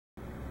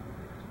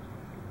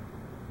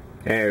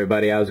Hey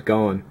everybody, how's it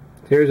going?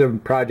 Here's a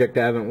project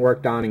I haven't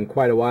worked on in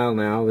quite a while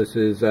now. This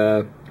is,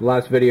 the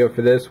last video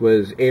for this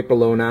was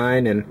April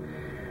 '09, and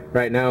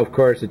right now, of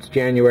course, it's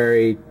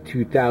January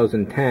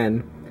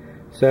 2010.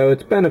 So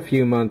it's been a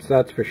few months,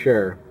 that's for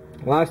sure.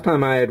 Last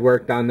time I had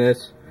worked on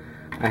this,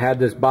 I had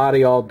this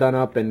body all done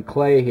up in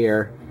clay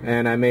here,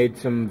 and I made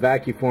some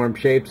vacuform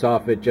shapes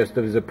off it just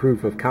as a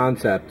proof of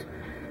concept.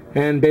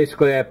 And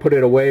basically I put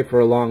it away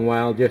for a long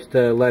while just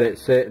to let it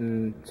sit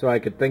and so I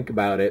could think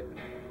about it.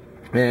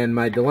 And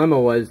my dilemma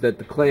was that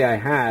the clay I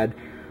had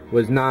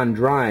was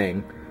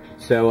non-drying,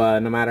 so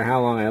no matter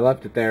how long I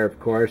left it there, of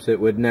course, it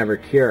would never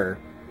cure.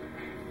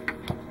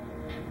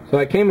 So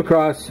I came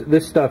across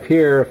this stuff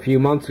here a few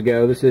months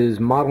ago. This is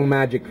Model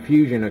Magic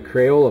Fusion, a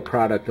Crayola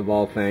product of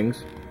all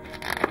things.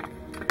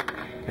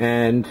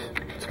 And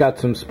it's got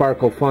some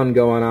sparkle fun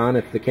going on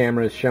if the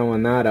camera is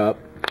showing that up.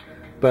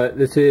 But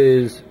this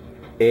is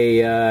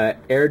a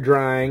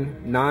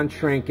air-drying,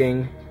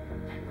 non-shrinking,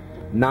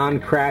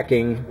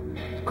 non-cracking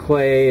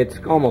clay. It's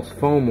almost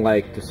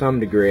foam-like to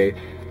some degree,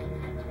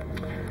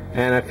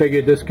 and I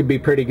figured this could be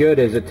pretty good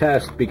as a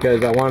test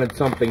because I wanted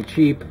something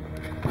cheap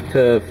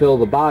to fill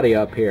the body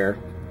up here,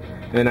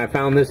 and I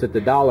found this at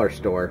the dollar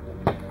store.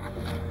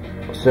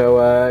 So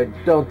I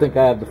don't think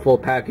I have the full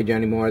package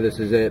anymore. This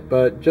is it,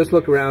 but just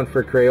look around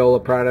for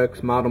Crayola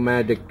products, Model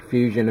Magic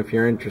Fusion, if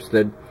you're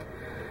interested.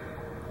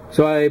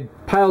 So I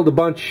piled a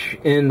bunch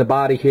in the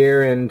body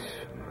here, and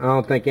I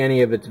don't think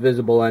any of it's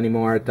visible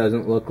anymore, it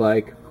doesn't look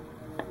like.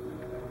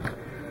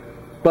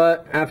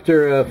 But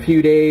after a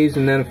few days,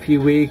 and then a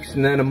few weeks,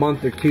 and then a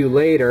month or two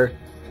later,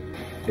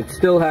 it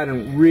still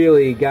hadn't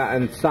really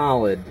gotten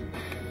solid.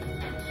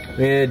 I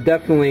mean, it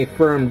definitely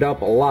firmed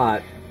up a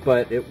lot,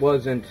 but it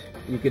wasn't,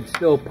 you could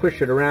still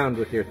push it around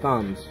with your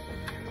thumbs.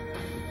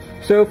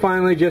 So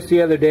finally, just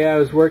the other day, I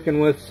was working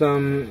with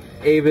some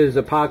Ava's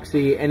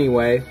epoxy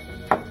anyway.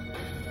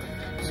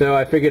 So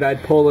I figured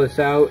I'd pull this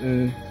out,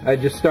 and I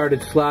just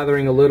started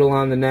slathering a little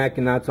on the neck,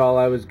 and that's all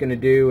I was going to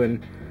do.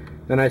 And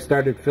then I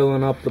started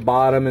filling up the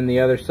bottom and the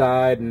other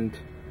side, and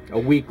a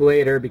week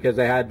later, because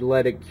I had to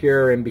let it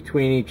cure in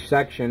between each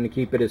section to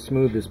keep it as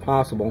smooth as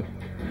possible,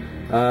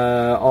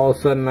 all of a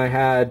sudden I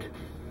had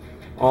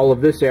all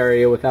of this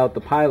area without the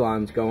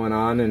pylons going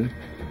on, and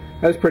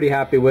I was pretty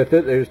happy with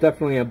it. There's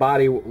definitely a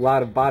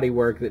lot of body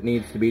work that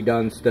needs to be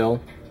done still.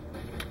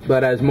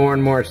 But as more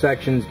and more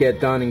sections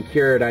get done and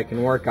cured, I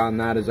can work on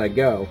that as I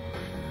go.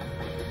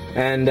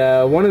 And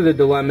one of the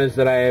dilemmas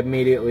that I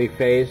immediately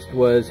faced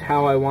was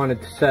how I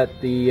wanted to set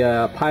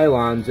the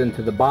pylons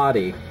into the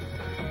body.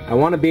 I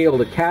want to be able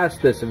to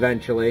cast this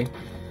eventually,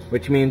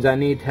 which means I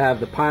need to have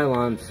the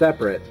pylons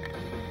separate.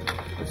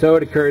 So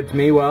it occurred to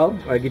me, well,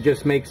 I could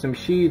just make some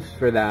sheaths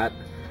for that.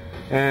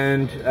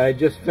 And I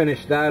just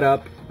finished that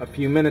up a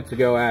few minutes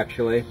ago,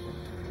 actually.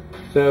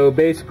 So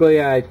basically,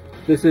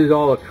 this is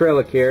all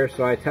acrylic here,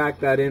 so I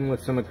tacked that in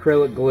with some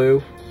acrylic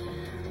glue,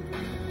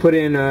 put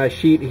in a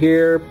sheet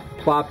here,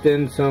 plopped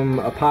in some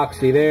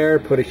epoxy there,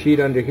 put a sheet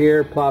under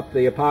here, plopped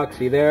the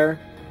epoxy there.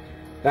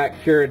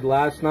 That cured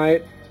last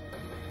night,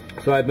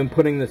 so I've been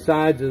putting the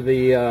sides of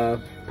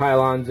the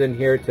pylons in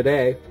here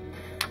today.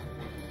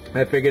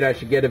 I figured I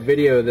should get a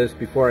video of this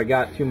before I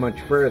got too much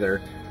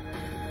further.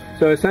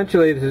 So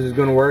essentially this is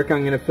going to work.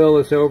 I'm going to fill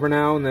this over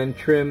now and then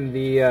trim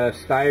the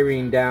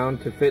styrene down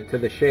to fit to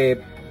the shape.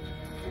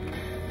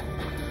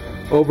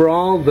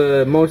 Overall,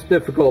 the most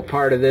difficult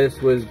part of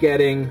this was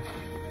getting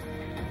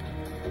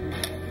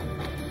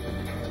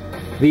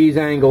these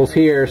angles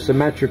here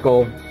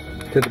symmetrical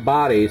to the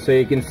body, so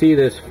you can see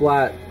this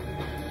flat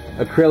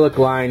acrylic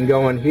line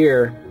going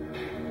here.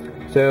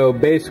 So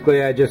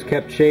basically I just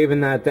kept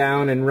shaving that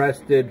down and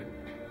rested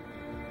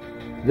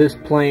this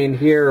plane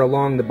here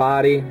along the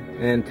body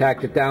and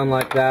tacked it down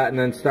like that, and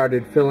then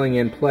started filling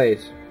in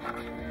place.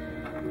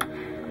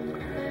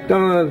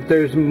 Don't know if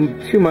there's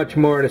too much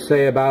more to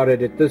say about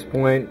it at this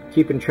point.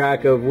 Keeping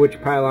track of which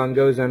pylon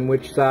goes on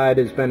which side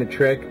has been a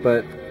trick,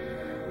 but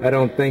I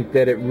don't think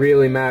that it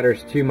really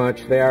matters too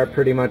much. They are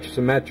pretty much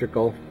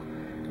symmetrical.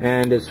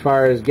 And as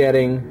far as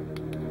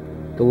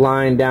getting the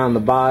line down the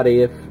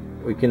body, if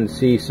we can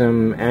see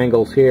some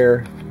angles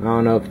here, I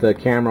don't know if the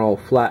camera will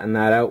flatten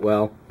that out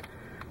well.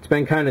 It's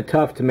been kind of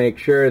tough to make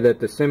sure that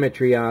the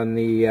symmetry on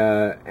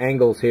the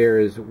angles here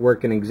is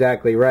working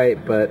exactly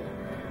right, but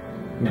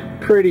I'm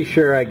pretty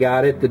sure I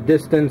got it. The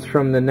distance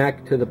from the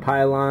neck to the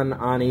pylon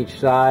on each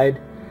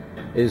side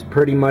is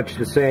pretty much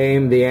the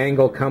same. The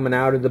angle coming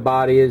out of the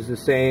body is the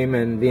same,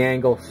 and the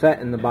angle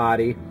set in the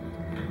body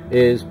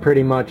is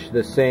pretty much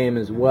the same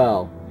as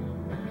well.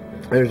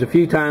 There's a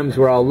few times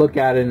where I'll look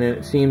at it and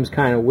it seems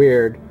kind of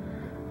weird,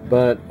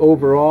 but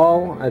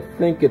overall I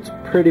think it's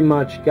pretty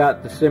much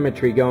got the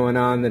symmetry going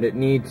on that it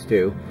needs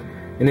to.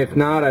 And if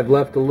not, I've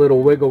left a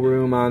little wiggle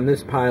room on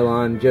this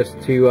pylon just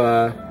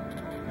to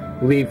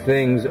leave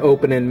things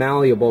open and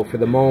malleable for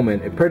the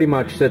moment. It pretty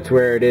much sits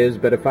where it is,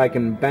 but if I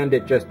can bend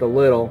it just a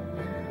little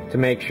to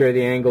make sure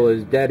the angle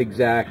is dead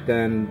exact,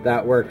 then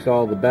that works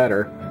all the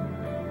better.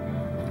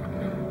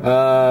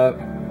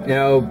 You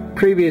know,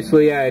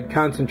 previously I had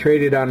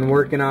concentrated on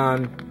working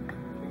on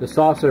the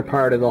saucer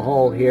part of the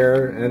hull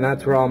here, and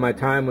that's where all my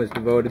time was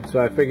devoted, so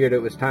I figured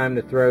it was time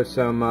to throw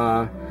some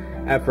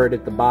effort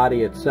at the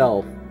body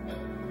itself.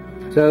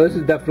 So this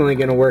is definitely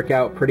going to work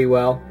out pretty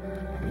well.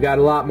 I've got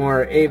a lot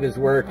more Ava's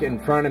work in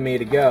front of me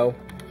to go,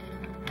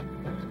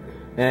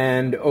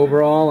 and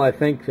overall I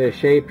think the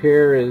shape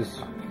here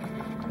is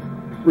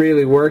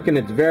really working.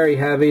 It's very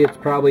heavy. It's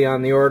probably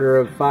on the order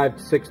of 5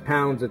 to 6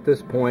 pounds at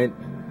this point.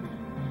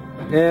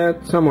 Yeah,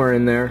 somewhere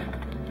in there.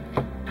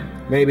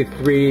 Maybe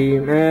 3,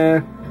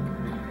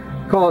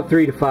 call it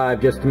 3 to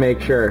 5 just to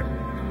make sure.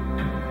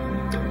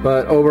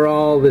 But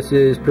overall, this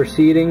is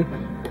proceeding.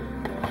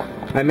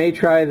 I may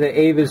try the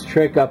Ava's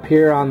trick up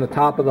here on the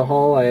top of the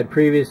hull. I had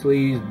previously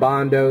used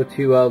Bondo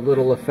to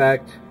little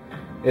effect.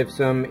 If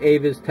some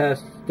Ava's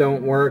tests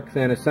don't work,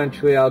 then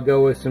essentially I'll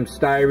go with some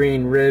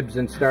styrene ribs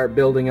and start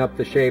building up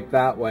the shape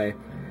that way.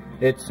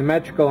 It's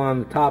symmetrical on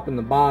the top and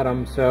the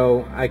bottom,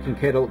 so I can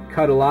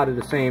cut a lot of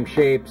the same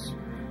shapes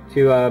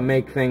to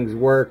make things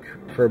work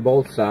for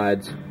both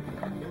sides.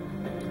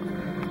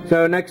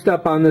 So next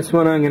up on this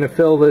one, I'm going to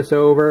fill this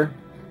over,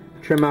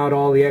 trim out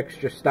all the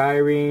extra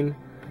styrene,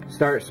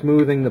 start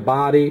smoothing the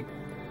body.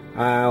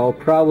 I'll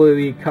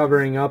probably be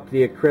covering up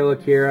the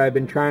acrylic here. I've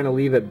been trying to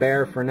leave it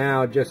bare for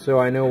now just so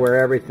I know where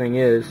everything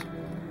is.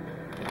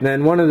 And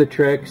then one of the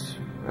tricks,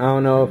 I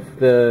don't know if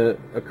the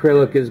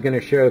acrylic is going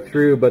to show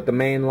through, but the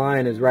main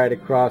line is right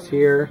across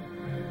here,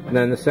 and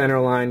then the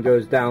center line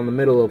goes down the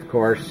middle, of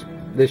course.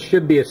 This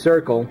should be a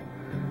circle,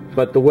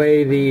 but the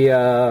way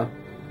the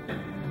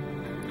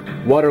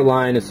water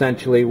line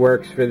essentially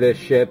works for this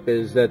ship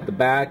is that the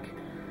back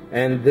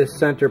and this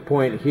center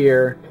point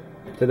here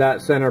to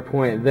that center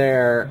point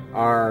there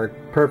are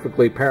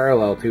perfectly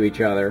parallel to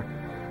each other.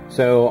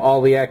 So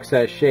all the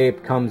excess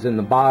shape comes in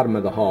the bottom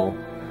of the hull.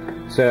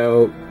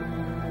 So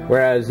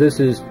whereas this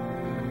is,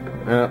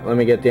 let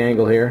me get the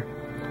angle here.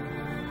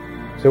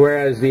 So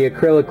whereas the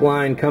acrylic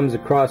line comes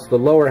across the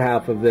lower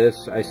half of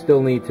this, I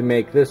still need to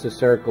make this a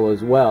circle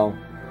as well,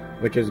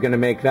 which is going to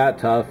make that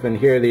tough. And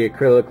here the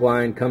acrylic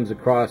line comes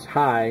across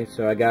high,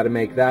 so I got to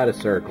make that a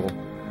circle.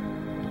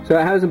 So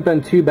it hasn't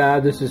been too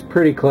bad. This is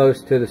pretty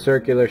close to the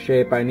circular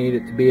shape I need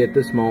it to be at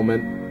this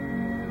moment.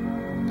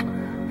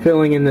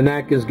 Filling in the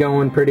neck is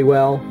going pretty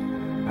well.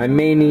 I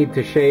may need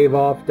to shave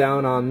off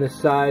down on this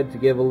side to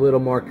give a little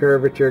more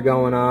curvature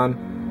going on.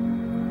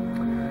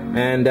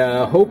 And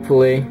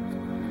hopefully,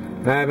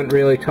 I haven't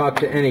really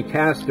talked to any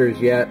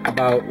casters yet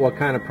about what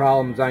kind of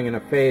problems I'm going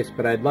to face,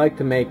 but I'd like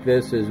to make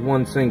this as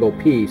one single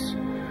piece.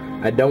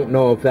 I don't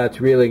know if that's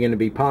really going to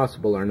be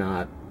possible or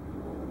not.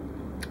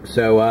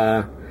 So,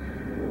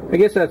 I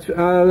guess that's,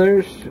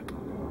 there's,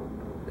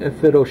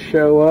 if it'll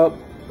show up,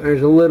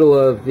 there's a little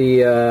of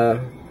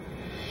the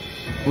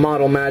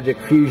Model Magic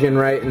Fusion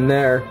right in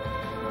there.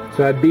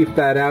 So I beefed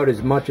that out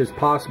as much as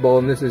possible,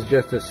 and this is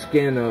just a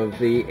skin of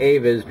the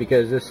Ava's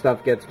because this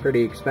stuff gets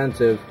pretty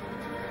expensive.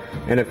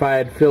 And if I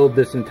had filled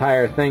this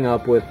entire thing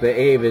up with the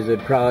Ava's,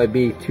 it'd probably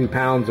be 2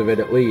 pounds of it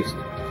at least.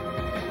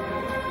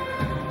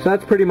 So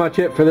that's pretty much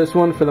it for this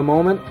one for the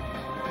moment.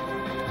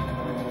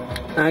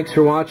 Thanks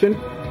for watching,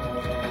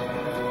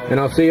 and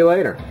I'll see you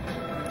later.